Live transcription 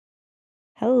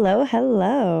Hello,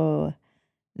 hello.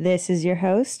 This is your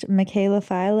host, Michaela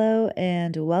Philo,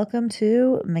 and welcome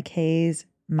to McKay's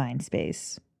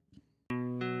Mindspace.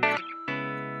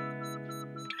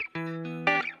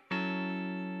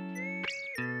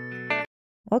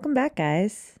 Welcome back,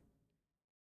 guys.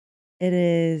 It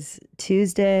is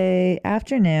Tuesday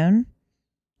afternoon,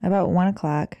 about 1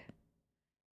 o'clock.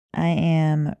 I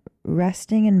am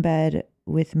resting in bed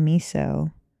with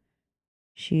Miso.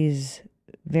 She's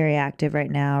very active right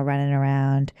now, running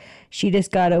around. She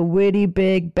just got a witty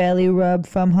big belly rub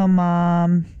from her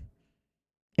mom.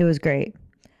 It was great.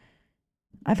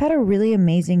 I've had a really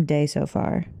amazing day so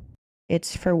far.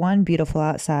 It's, for one, beautiful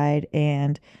outside,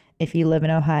 and if you live in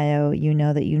Ohio, you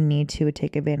know that you need to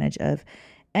take advantage of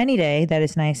any day that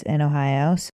is nice in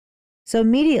Ohio. So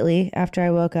immediately after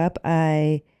I woke up,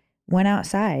 I went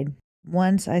outside.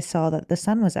 Once I saw that the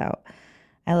sun was out,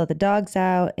 I let the dogs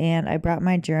out, and I brought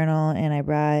my journal, and I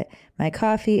brought my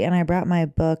coffee, and I brought my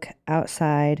book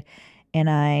outside, and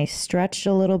I stretched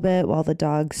a little bit while the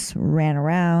dogs ran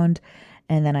around,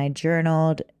 and then I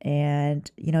journaled and,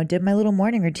 did my little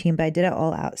morning routine, but I did it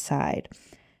all outside,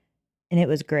 and it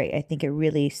was great. I think it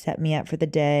really set me up for the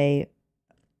day.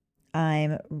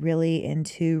 I'm really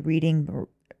into reading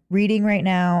right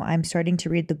now. I'm starting to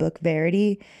read the book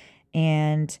Verity,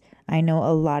 and I know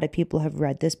a lot of people have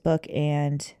read this book,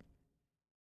 and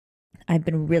I've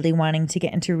been really wanting to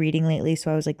get into reading lately.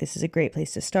 So I was like, this is a great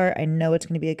place to start. I know it's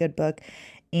going to be a good book.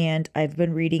 And I've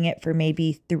been reading it for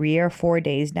maybe 3 or 4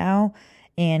 days now.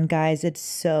 And guys, it's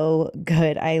so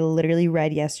good. I literally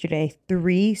read yesterday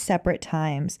 3 separate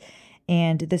times.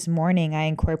 And this morning I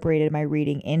incorporated my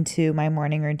reading into my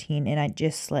morning routine. And I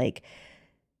just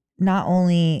not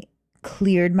only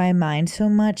cleared my mind so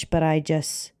much, but I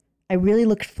really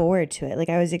looked forward to it.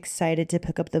 I was excited to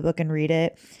pick up the book and read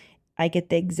it. I get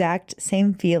the exact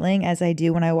same feeling as I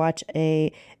do when I watch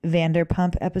a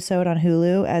Vanderpump episode on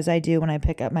Hulu as I do when I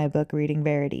pick up my book reading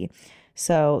Verity.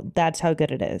 So that's how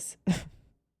good it is.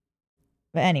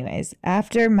 But anyways,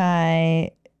 after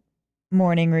my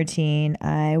morning routine,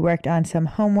 I worked on some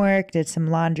homework, did some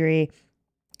laundry,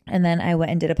 and then I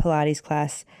went and did a Pilates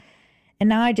class. And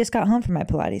now I just got home from my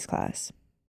Pilates class.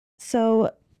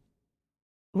 So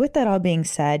with that all being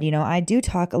said, I do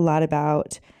talk a lot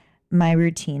about my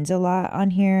routines a lot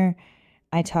on here.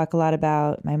 I talk a lot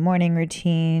about my morning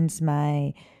routines,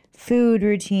 my food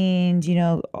routines,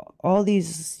 all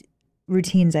these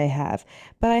routines I have.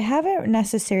 But I haven't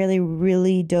necessarily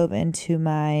really dove into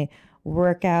my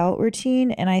workout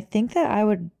routine, and I think that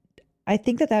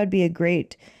that would be a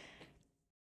great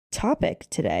topic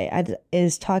today.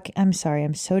 I'm sorry,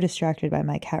 I'm so distracted by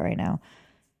my cat right now.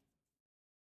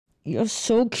 You're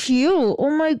so cute.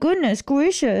 Oh my goodness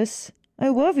gracious. I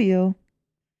love you.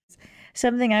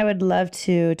 Something I would love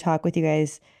to talk with you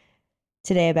guys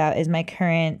today about is my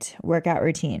current workout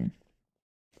routine.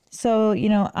 So,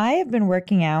 I have been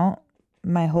working out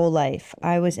my whole life.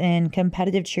 I was in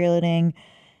competitive cheerleading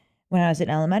when I was in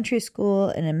elementary school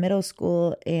and in middle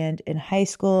school, and in high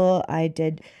school. I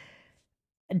did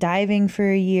diving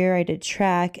for a year. I did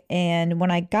track. And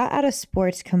when I got out of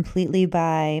sports completely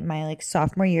by my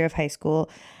sophomore year of high school,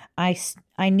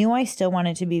 I knew I still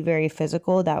wanted to be very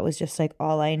physical. That was just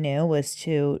all I knew was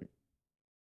to,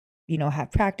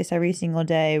 have practice every single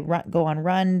day, go on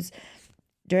runs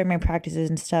during my practices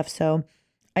and stuff. So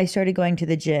I started going to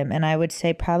the gym, and I would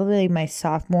say probably my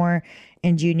sophomore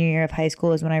and junior year of high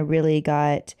school is when I really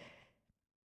got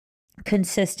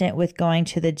consistent with going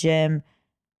to the gym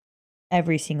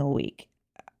every single week.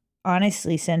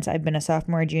 Honestly, since I've been a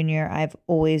sophomore or junior, I've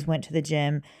always went to the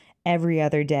gym every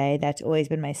other day. That's always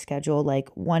been my schedule,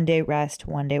 1 day rest,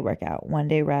 1 day workout, 1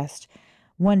 day rest,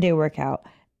 1 day workout.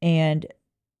 And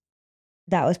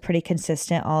that was pretty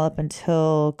consistent all up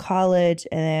until college.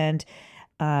 And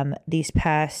these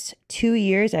past 2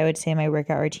 years, I would say my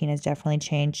workout routine has definitely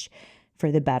changed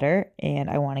for the better. And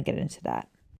I want to get into that.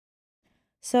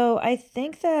 So I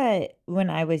think that when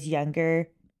I was younger,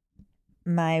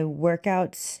 my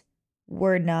workouts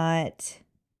were not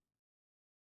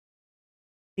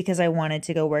because I wanted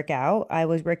to go work out. I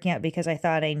was working out because I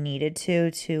thought I needed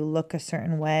to look a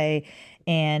certain way.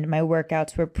 And my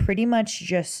workouts were pretty much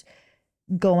just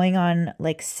going on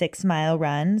 6-mile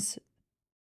runs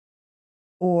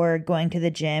or going to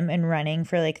the gym and running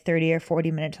for 30 or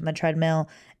 40 minutes on the treadmill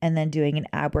and then doing an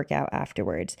ab workout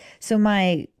afterwards. So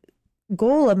my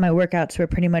goal of my workouts were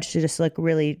pretty much to just look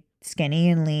really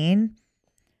skinny and lean.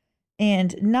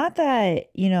 And not that,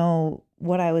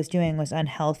 what I was doing was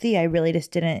unhealthy. I really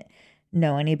just didn't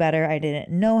know any better. I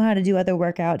didn't know how to do other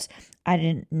workouts. I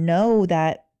didn't know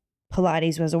that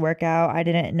Pilates was a workout. I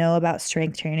didn't know about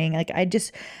strength training. Like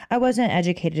I wasn't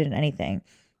educated in anything.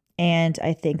 And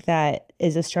I think that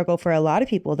is a struggle for a lot of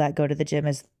people that go to the gym,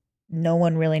 is no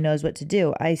one really knows what to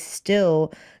do. I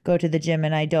still go to the gym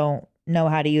and I don't know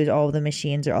how to use all of the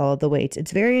machines or all of the weights.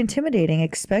 It's very intimidating,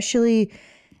 especially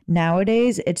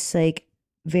nowadays. It's like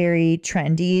very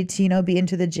trendy to, be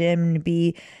into the gym and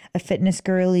be a fitness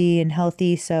girly and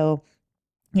healthy. So,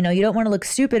 you don't want to look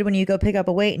stupid when you go pick up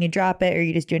a weight and you drop it or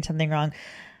you're just doing something wrong.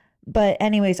 But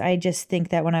anyways, I just think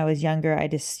that when I was younger, I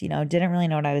just, didn't really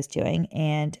know what I was doing.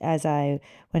 And as I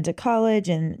went to college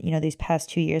and, these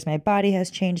past 2 years, my body has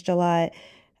changed a lot.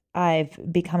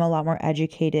 I've become a lot more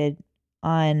educated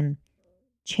on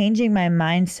changing my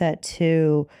mindset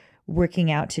to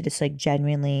working out to just like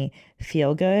genuinely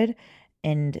feel good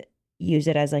and use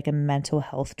it as like a mental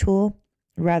health tool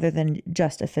rather than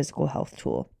just a physical health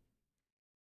tool.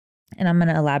 And I'm going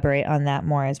to elaborate on that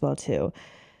more as well too.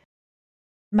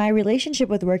 My relationship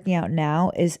with working out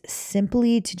now is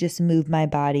simply to just move my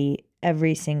body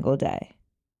every single day,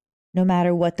 no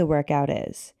matter what the workout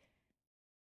is.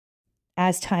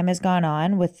 As time has gone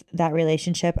on with that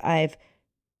relationship, I've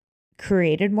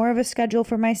created more of a schedule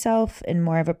for myself and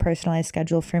more of a personalized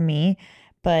schedule for me.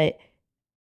 But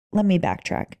let me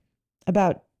backtrack.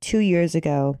 About 2 years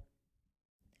ago,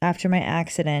 after my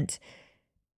accident,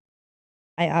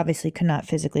 I obviously could not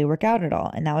physically work out at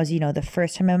all. And that was, the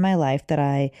first time in my life that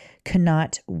I could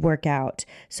not work out.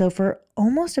 So for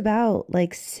almost about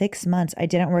like 6 months, I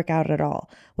didn't work out at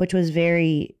all, which was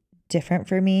very different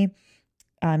for me.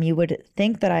 You would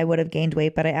think that I would have gained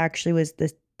weight, but I actually was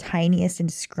the tiniest and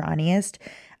scrawniest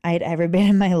I had ever been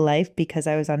in my life because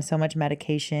I was on so much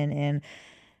medication and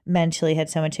mentally had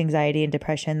so much anxiety and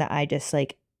depression that I just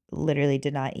like literally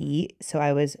did not eat. So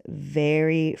I was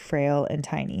very frail and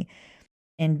tiny.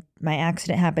 And my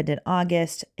accident happened in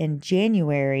August. In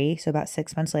January, so about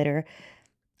 6 months later,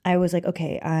 I was like,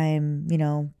 okay, I'm,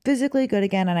 physically good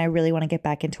again. And I really want to get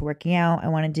back into working out. I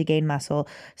wanted to gain muscle.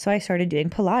 So I started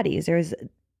doing Pilates. There was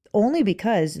only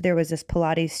because there was this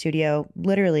Pilates studio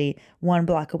literally 1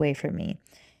 block away from me.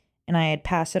 And I had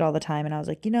passed it all the time. And I was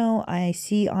like, I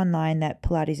see online that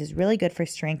Pilates is really good for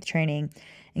strength training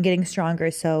and getting stronger.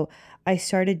 So I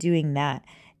started doing that.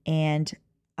 And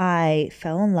I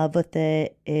fell in love with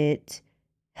it. It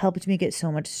helped me get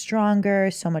so much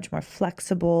stronger, so much more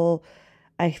flexible.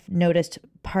 I noticed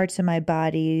parts of my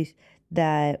body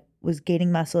that was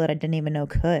gaining muscle that I didn't even know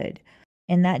could.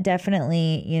 And that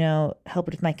definitely,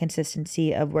 helped with my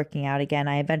consistency of working out again.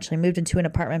 I eventually moved into an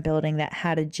apartment building that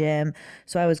had a gym.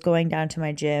 So I was going down to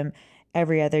my gym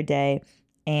every other day.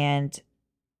 And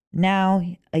now,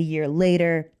 a year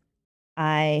later,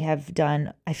 I have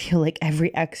done, I feel like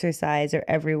every exercise or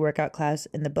every workout class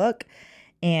in the book.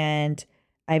 And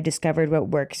I've discovered what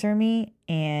works for me.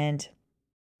 And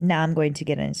now I'm going to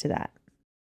get into that.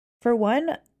 For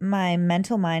one, my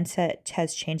mental mindset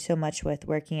has changed so much with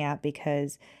working out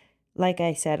because, like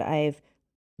I said, I've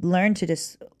learned to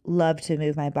just love to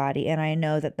move my body. And I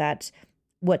know that that's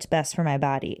what's best for my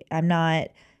body. I'm not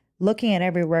looking at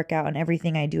every workout and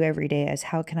everything I do every day as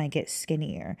how can I get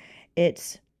skinnier?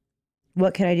 It's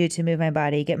what can I do to move my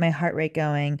body, get my heart rate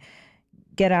going,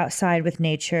 get outside with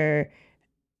nature,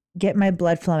 get my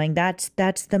blood flowing. That's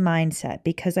the mindset,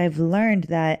 because I've learned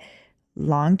that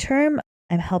long term,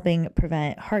 I'm helping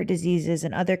prevent heart diseases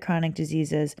and other chronic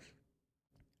diseases.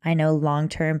 I know long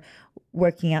term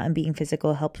working out and being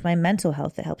physical helps my mental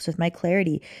health. It helps with my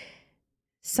clarity.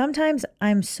 Sometimes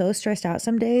I'm so stressed out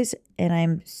some days and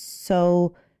I'm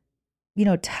so,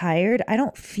 tired. I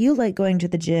don't feel like going to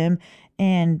the gym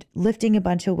and lifting a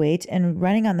bunch of weights and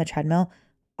running on the treadmill.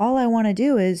 All I want to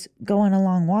do is go on a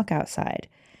long walk outside.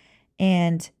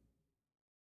 And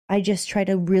I just try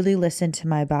to really listen to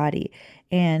my body.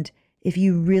 And if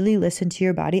you really listen to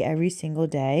your body every single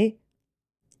day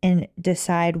and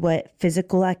decide what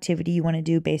physical activity you want to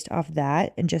do based off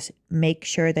that and just make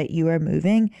sure that you are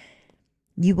moving,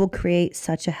 you will create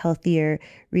such a healthier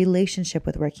relationship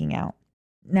with working out.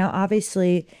 Now,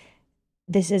 obviously,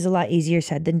 this is a lot easier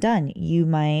said than done. You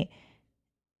might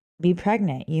be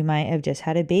pregnant. You might have just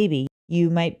had a baby.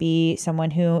 You might be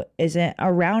someone who isn't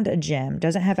around a gym,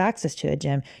 doesn't have access to a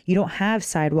gym. You don't have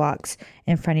sidewalks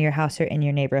in front of your house or in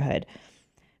your neighborhood.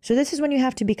 So this is when you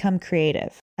have to become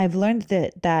creative. I've learned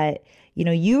that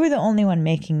you are the only one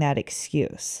making that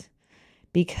excuse,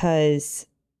 because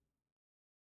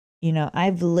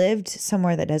I've lived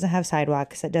somewhere that doesn't have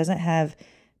sidewalks, that doesn't have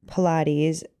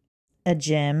Pilates, a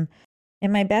gym.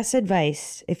 And my best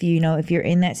advice, if you're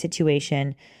in that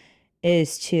situation,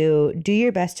 is to do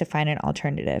your best to find an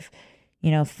alternative.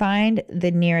 Find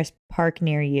the nearest park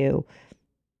near you.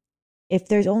 If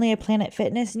there's only a Planet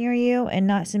Fitness near you and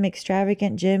not some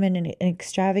extravagant gym and an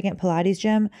extravagant Pilates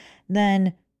gym,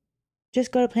 then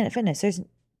just go to Planet Fitness.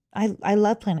 I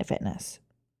love Planet Fitness.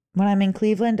 When I'm in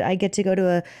Cleveland, I get to go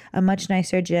to a much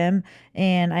nicer gym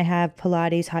and I have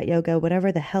Pilates, hot yoga,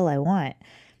 whatever the hell I want.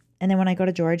 And then when I go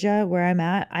to Georgia, where I'm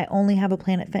at, I only have a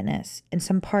Planet Fitness and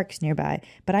some parks nearby,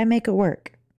 but I make it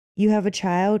work. You have a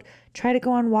child, try to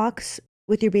go on walks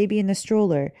with your baby in the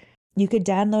stroller. You could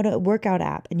download a workout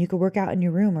app and you could work out in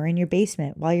your room or in your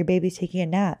basement while your baby's taking a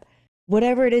nap.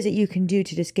 Whatever it is that you can do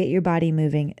to just get your body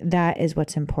moving, that is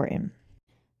what's important.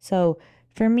 So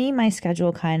for me, my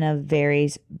schedule kind of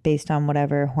varies based on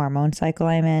whatever hormone cycle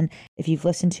I'm in. If you've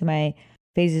listened to my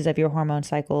Phases of Your Hormone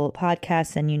Cycle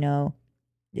podcast, then you know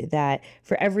that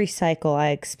for every cycle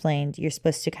I explained, you're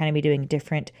supposed to kind of be doing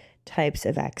different types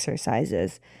of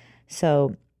exercises.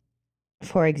 So,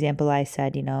 for example, I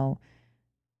said,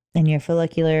 in your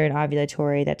follicular and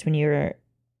ovulatory, that's when you're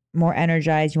more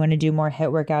energized. You want to do more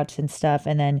HIIT workouts and stuff.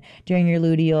 And then during your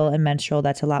luteal and menstrual,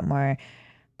 that's a lot more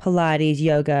Pilates,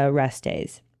 yoga, rest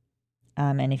days.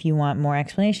 And if you want more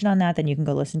explanation on that, then you can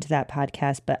go listen to that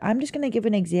podcast. But I'm just going to give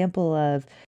an example of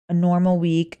a normal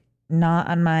week, not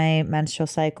on my menstrual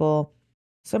cycle.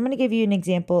 So I'm going to give you an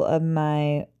example of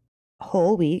my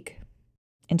whole week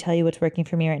and tell you what's working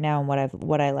for me right now and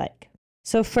what I like.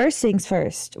 So first things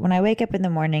first, when I wake up in the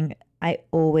morning, I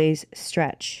always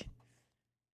stretch.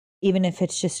 Even if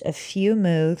it's just a few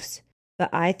moves, but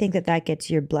I think that gets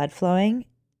your blood flowing.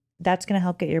 That's going to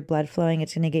help get your blood flowing.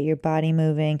 It's going to get your body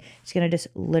moving. It's going to just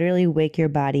literally wake your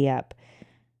body up.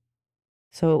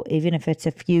 So even if it's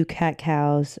a few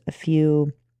cat-cows, a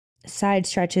few side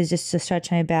stretches just to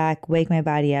stretch my back, wake my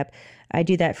body up, I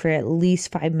do that for at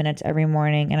least 5 minutes every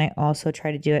morning. And I also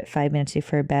try to do it 5 minutes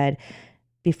before bed.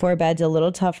 Before bed's a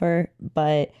little tougher,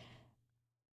 but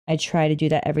I try to do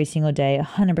that every single day,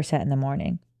 100% in the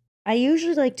morning. I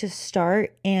usually like to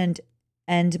start and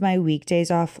end my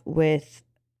weekdays off with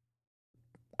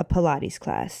a Pilates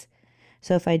class.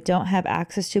 So if I don't have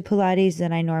access to Pilates,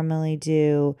 then I normally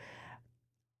do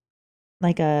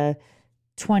like a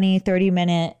 20-30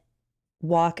 minute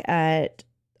walk on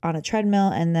a treadmill,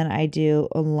 and then I do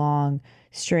a long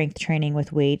strength training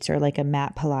with weights or like a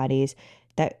mat Pilates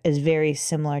that is very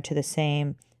similar to the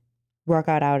same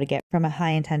workout I would get from a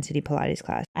high intensity Pilates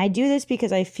class. I do this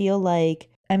because I feel like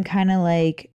I'm kind of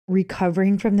like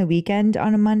recovering from the weekend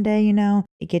on a Monday,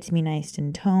 It gets me nice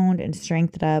and toned and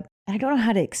strengthened up. I don't know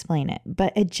how to explain it,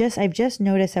 but I've just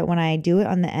noticed that when I do it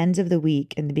on the ends of the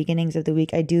week and the beginnings of the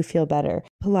week, I do feel better.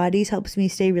 Pilates helps me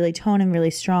stay really toned and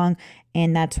really strong,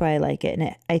 and that's why I like it.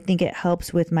 And I think it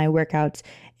helps with my workouts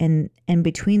in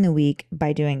between the week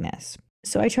by doing this.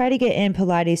 So I try to get in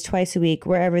Pilates twice a week,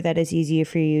 wherever that is easier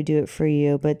for you, do it for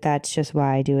you, but that's just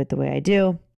why I do it the way I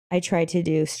do. I try to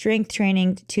do strength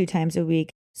training 2 times a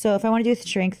week. So if I want to do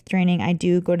strength training, I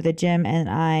do go to the gym and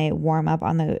I warm up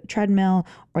on the treadmill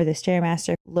or the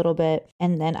Stairmaster a little bit.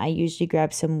 And then I usually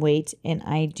grab some weights and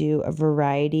I do a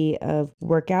variety of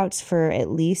workouts for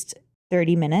at least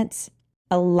 30 minutes.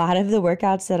 A lot of the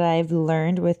workouts that I've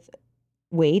learned with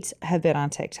weights have been on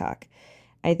TikTok.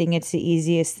 I think it's the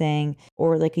easiest thing,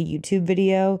 or like a YouTube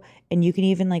video. And you can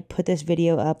even like put this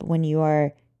video up when you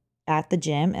are at the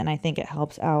gym. And I think it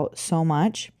helps out so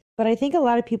much. But I think a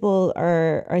lot of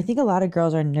a lot of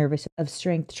girls are nervous of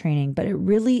strength training, but it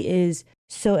really is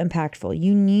so impactful.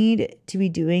 You need to be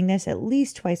doing this at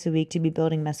least twice a week to be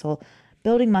building muscle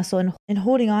and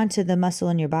holding on to the muscle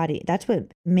in your body. That's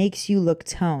what makes you look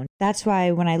toned. That's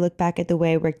why when I look back at the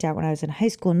way I worked out when I was in high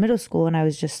school and middle school and I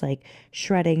was just like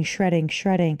shredding,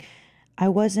 I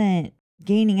wasn't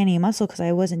gaining any muscle because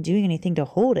I wasn't doing anything to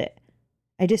hold it.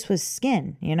 I just was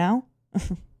skin,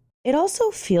 It also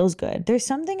feels good. There's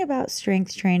something about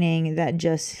strength training that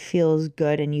just feels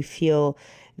good and you feel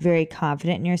very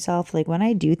confident in yourself. Like when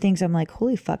I do things, I'm like,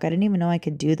 holy fuck, I didn't even know I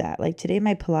could do that. Like today,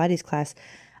 my Pilates class,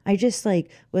 I just like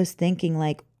was thinking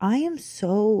like, I am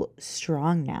so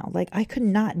strong now. Like I could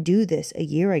not do this a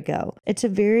year ago. It's a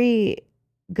very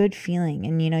good feeling.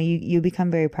 And you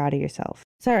become very proud of yourself.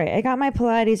 Sorry, I got my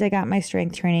Pilates, I got my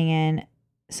strength training in.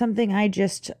 Something I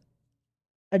just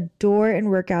adore in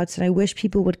workouts, and I wish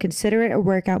people would consider it a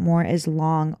workout more, is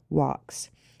long walks.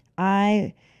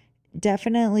 I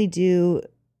definitely do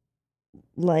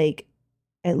like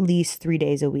at least 3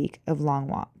 days a week of long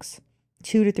walks,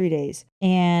 2 to 3 days.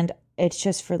 And it's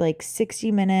just for like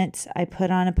 60 minutes. I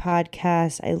put on a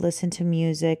podcast, I listen to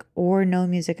music or no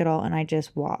music at all, and I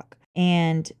just walk.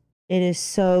 And it is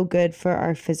so good for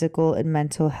our physical and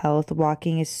mental health.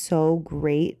 Walking is so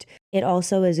great. It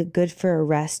also is good for a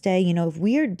rest day. If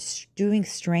we are doing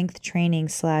strength training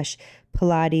 /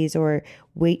 Pilates or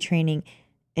weight training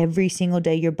every single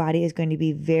day, your body is going to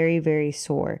be very, very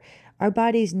sore. Our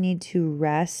bodies need to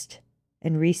rest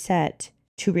and reset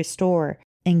to restore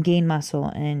and gain muscle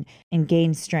and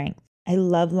gain strength. I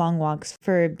love long walks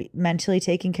for mentally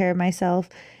taking care of myself,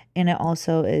 and it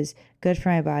also is good for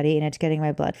my body and it's getting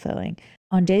my blood flowing.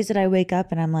 On days that I wake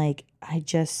up and I'm like, I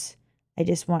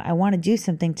want to do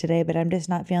something today, but I'm just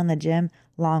not feeling the gym,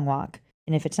 long walk.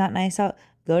 And if it's not nice out,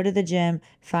 go to the gym,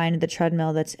 find the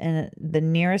treadmill that's in the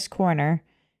nearest corner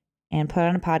and put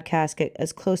on a podcast, get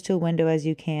as close to a window as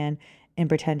you can and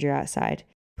pretend you're outside.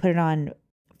 Put it on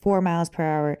 4 miles per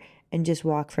hour and just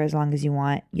walk for as long as you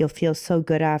want. You'll feel so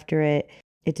good after it.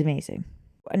 It's amazing.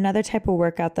 Another type of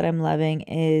workout that I'm loving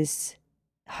is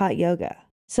hot yoga.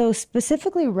 So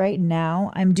specifically right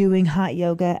now, I'm doing hot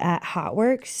yoga at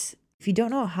HOTWORX. If you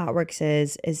don't know what HOTWORX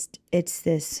is it's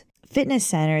this fitness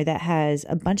center that has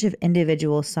a bunch of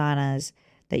individual saunas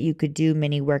that you could do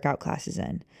mini workout classes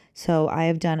in. So I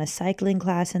have done a cycling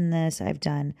class in this. I've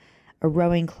done a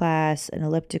rowing class, an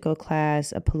elliptical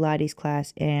class, a Pilates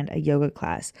class, and a yoga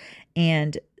class.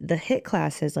 And the HIIT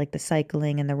classes, like the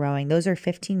cycling and the rowing, those are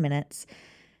 15 minutes.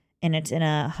 And it's in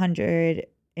a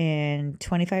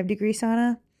 125-degree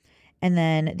sauna. And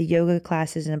then the yoga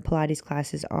classes and Pilates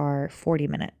classes are 40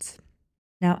 minutes.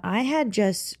 Now, I had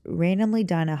just randomly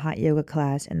done a hot yoga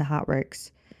class in the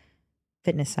HOTWORX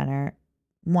Fitness Center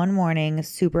one morning,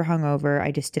 super hungover.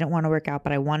 I just didn't want to work out,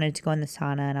 but I wanted to go in the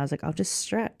sauna. And I was like, I'll just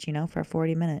stretch, for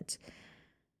 40 minutes.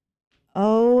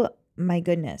 Oh my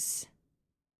goodness.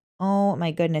 Oh my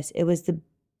goodness. It was the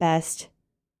best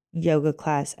yoga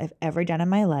class I've ever done in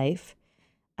my life.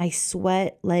 I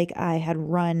sweat like I had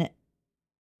run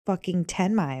fucking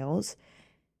 10 miles,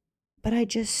 but I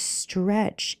just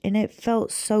stretched and it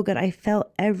felt so good. I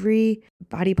felt every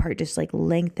body part just like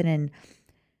lengthen, and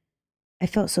I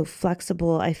felt so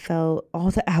flexible. I felt all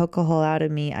the alcohol out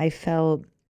of me. I felt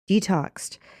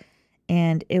detoxed,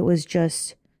 and it was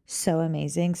just so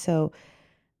amazing. So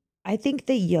I think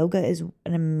that yoga is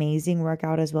an amazing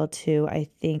workout as well too. I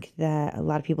think that a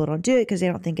lot of people don't do it because they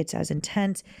don't think it's as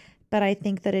intense, but I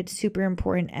think that it's super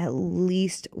important at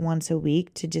least once a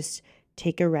week to just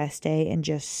take a rest day and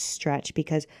just stretch,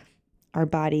 because our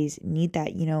bodies need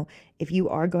that. If you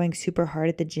are going super hard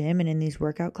at the gym and in these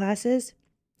workout classes,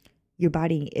 your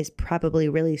body is probably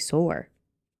really sore.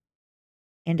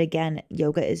 And again,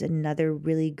 yoga is another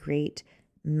really great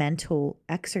mental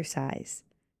exercise.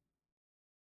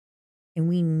 And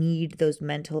we need those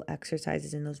mental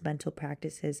exercises and those mental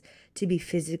practices to be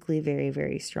physically very,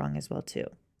 very strong as well too.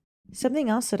 Something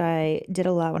else that I did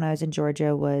a lot when I was in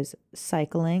Georgia was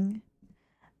cycling.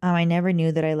 I never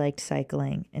knew that I liked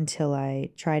cycling until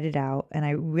I tried it out. And I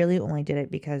really only did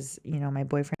it because, my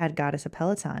boyfriend had got us a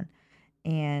Peloton.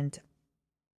 And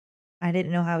I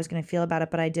didn't know how I was going to feel about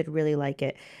it, but I did really like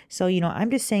it. So,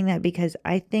 I'm just saying that because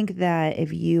I think that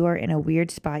if you are in a weird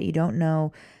spot, you don't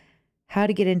know how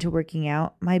to get into working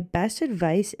out, my best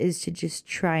advice is to just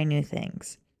try new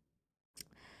things.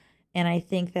 And I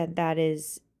think that that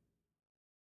is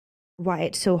why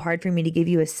it's so hard for me to give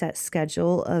you a set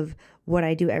schedule of what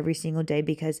I do every single day,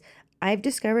 because I've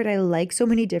discovered I like so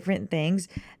many different things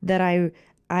that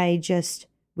I just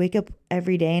wake up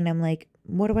every day and I'm like,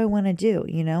 what do I want to do?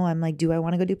 I'm like, do I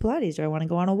want to go do Pilates? Do I want to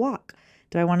go on a walk?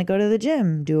 Do I want to go to the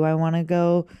gym? Do I want to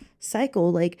go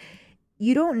cycle? Like,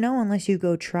 you don't know unless you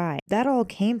go try. That all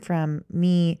came from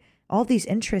me. All these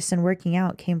interests in working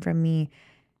out came from me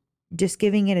just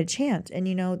giving it a chance.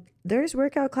 And, there's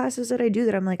workout classes that I do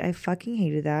that I'm like, I fucking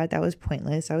hated that. That was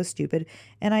pointless. I was stupid.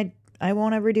 And I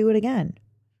won't ever do it again.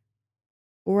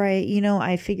 Or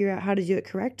I figure out how to do it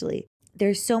correctly.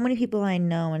 There's so many people I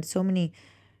know and so many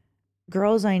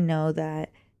girls I know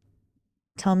that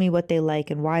tell me what they like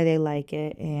and why they like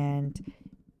it. And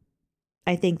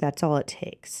I think that's all it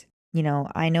takes.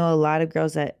 I know a lot of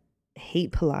girls that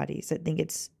hate Pilates, that think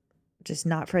it's just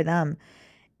not for them.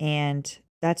 And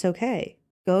that's okay.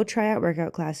 Go try out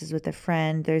workout classes with a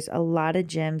friend. There's a lot of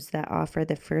gyms that offer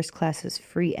the first classes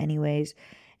free anyways.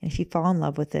 And if you fall in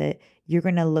love with it, you're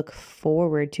going to look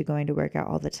forward to going to work out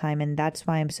all the time. And that's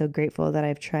why I'm so grateful that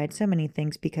I've tried so many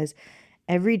things, because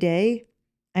every day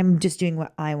I'm just doing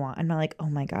what I want. I'm not like, oh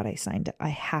my God, I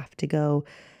have to go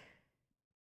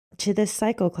to this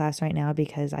cycle class right now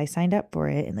because I signed up for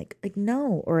it. And like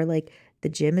no, or like the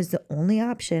gym is the only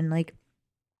option. Like,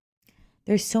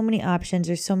 there's so many options.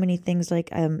 There's so many things like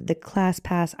the class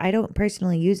pass. I don't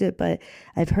personally use it, but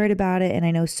I've heard about it and I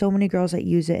know so many girls that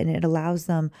use it, and it allows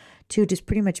them to just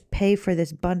pretty much pay for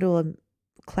this bundle of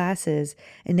classes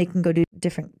and they can go do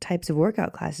different types of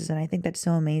workout classes. And I think that's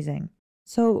so amazing.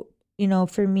 So,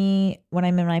 For me, when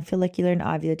I'm in my follicular and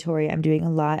ovulatory, I'm doing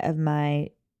a lot of my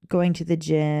going to the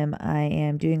gym. I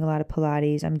am doing a lot of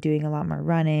Pilates. I'm doing a lot more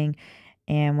running.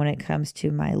 And when it comes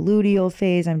to my luteal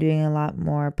phase, I'm doing a lot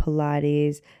more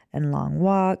Pilates and long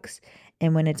walks.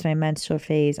 And when it's my menstrual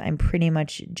phase, I'm pretty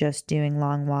much just doing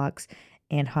long walks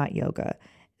and hot yoga.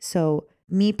 So,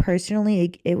 me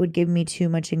personally, it would give me too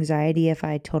much anxiety if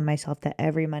I told myself that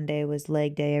every Monday was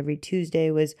leg day, every Tuesday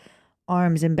was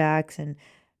arms and backs, and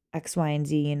X, Y, and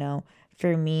Z.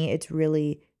 For me, it's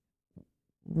really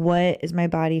what is my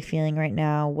body feeling right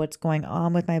now? What's going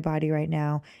on with my body right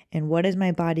now? And what is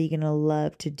my body going to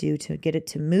love to do to get it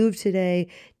to move today,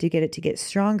 to get it to get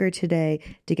stronger today,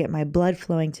 to get my blood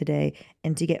flowing today,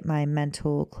 and to get my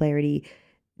mental clarity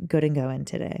good and going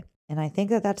today? And I think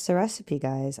that that's the recipe,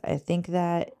 guys. I think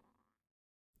that,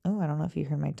 oh, I don't know if you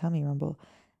heard my tummy rumble.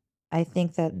 I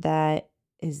think that that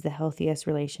is the healthiest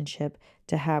relationship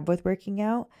to have with working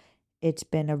out. It's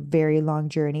been a very long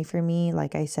journey for me.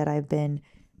 Like I said, I've been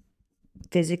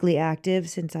physically active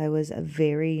since I was a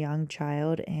very young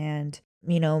child. And,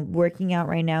 working out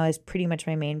right now is pretty much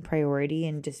my main priority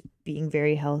and just being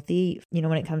very healthy,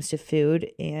 when it comes to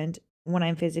food. And when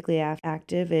I'm physically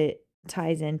active, it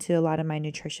ties into a lot of my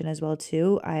nutrition as well,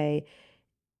 too. It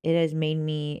has made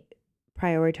me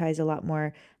prioritize a lot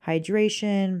more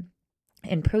hydration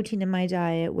and protein in my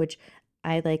diet, which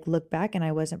I look back and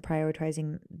I wasn't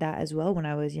prioritizing that as well when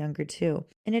I was younger too.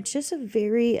 And it's just a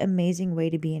very amazing way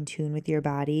to be in tune with your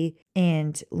body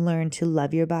and learn to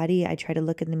love your body. I try to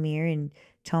look in the mirror and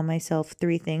tell myself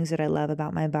 3 things that I love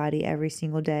about my body every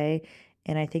single day.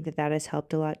 And I think that that has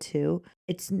helped a lot too.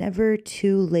 It's never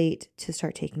too late to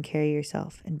start taking care of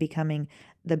yourself and becoming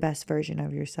the best version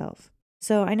of yourself.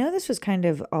 So I know this was kind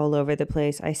of all over the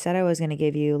place. I said I was going to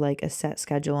give you a set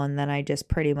schedule, and then I just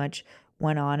pretty much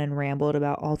went on and rambled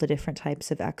about all the different types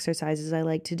of exercises I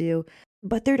like to do.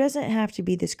 But there doesn't have to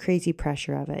be this crazy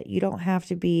pressure of it. You don't have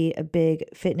to be a big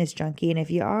fitness junkie. And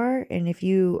if you are, and if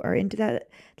you are into that,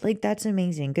 that's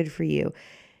amazing. Good for you.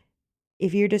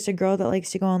 If you're just a girl that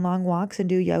likes to go on long walks and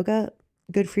do yoga,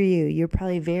 good for you. You're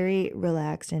probably very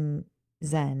relaxed and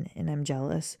zen, and I'm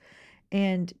jealous.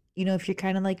 And, if you're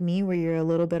kind of like me, where you're a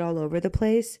little bit all over the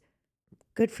place,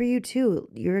 good for you too.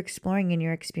 You're exploring and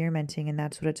you're experimenting, and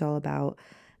that's what it's all about.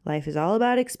 Life is all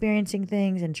about experiencing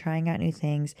things and trying out new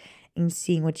things and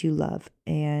seeing what you love.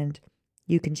 And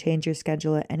you can change your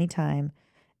schedule at any time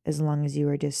as long as you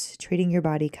are just treating your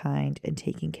body kind and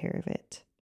taking care of it.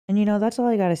 And that's all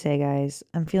I got to say, guys.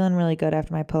 I'm feeling really good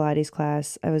after my Pilates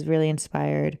class. I was really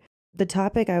inspired. The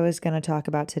topic I was going to talk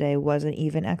about today wasn't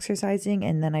even exercising,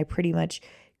 and then I pretty much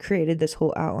created this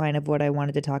whole outline of what I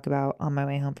wanted to talk about on my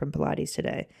way home from Pilates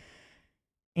today.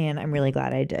 And I'm really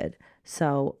glad I did.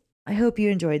 So I hope you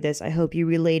enjoyed this. I hope you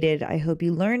related. I hope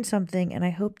you learned something, and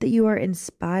I hope that you are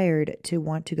inspired to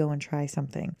want to go and try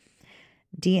something.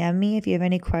 DM me if you have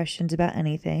any questions about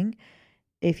anything.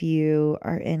 If you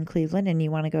are in Cleveland and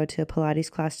you want to go to a Pilates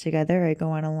class together or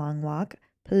go on a long walk,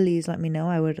 please let me know.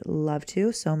 I would love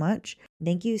to so much.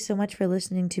 Thank you so much for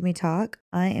listening to me talk.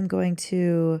 I am going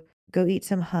to go eat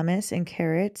some hummus and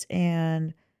carrots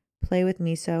and play with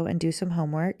miso and do some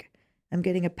homework. I'm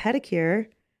getting a pedicure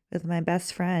with my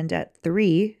best friend at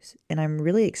 3, and I'm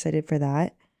really excited for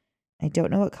that. I don't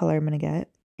know what color I'm going to get.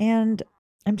 And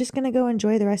I'm just going to go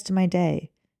enjoy the rest of my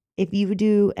day. If you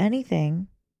do anything,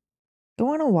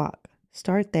 go on a walk.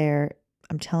 Start there.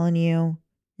 I'm telling you,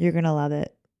 you're going to love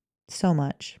it so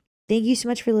much. Thank you so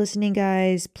much for listening,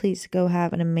 guys. Please go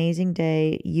have an amazing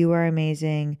day. You are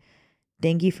amazing.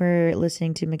 Thank you for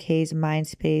listening to McKay's Mind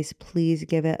Space. Please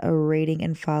give it a rating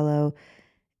and follow.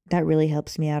 That really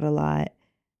helps me out a lot.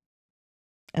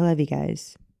 I love you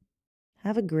guys.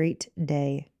 Have a great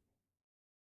day.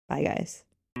 Bye, guys.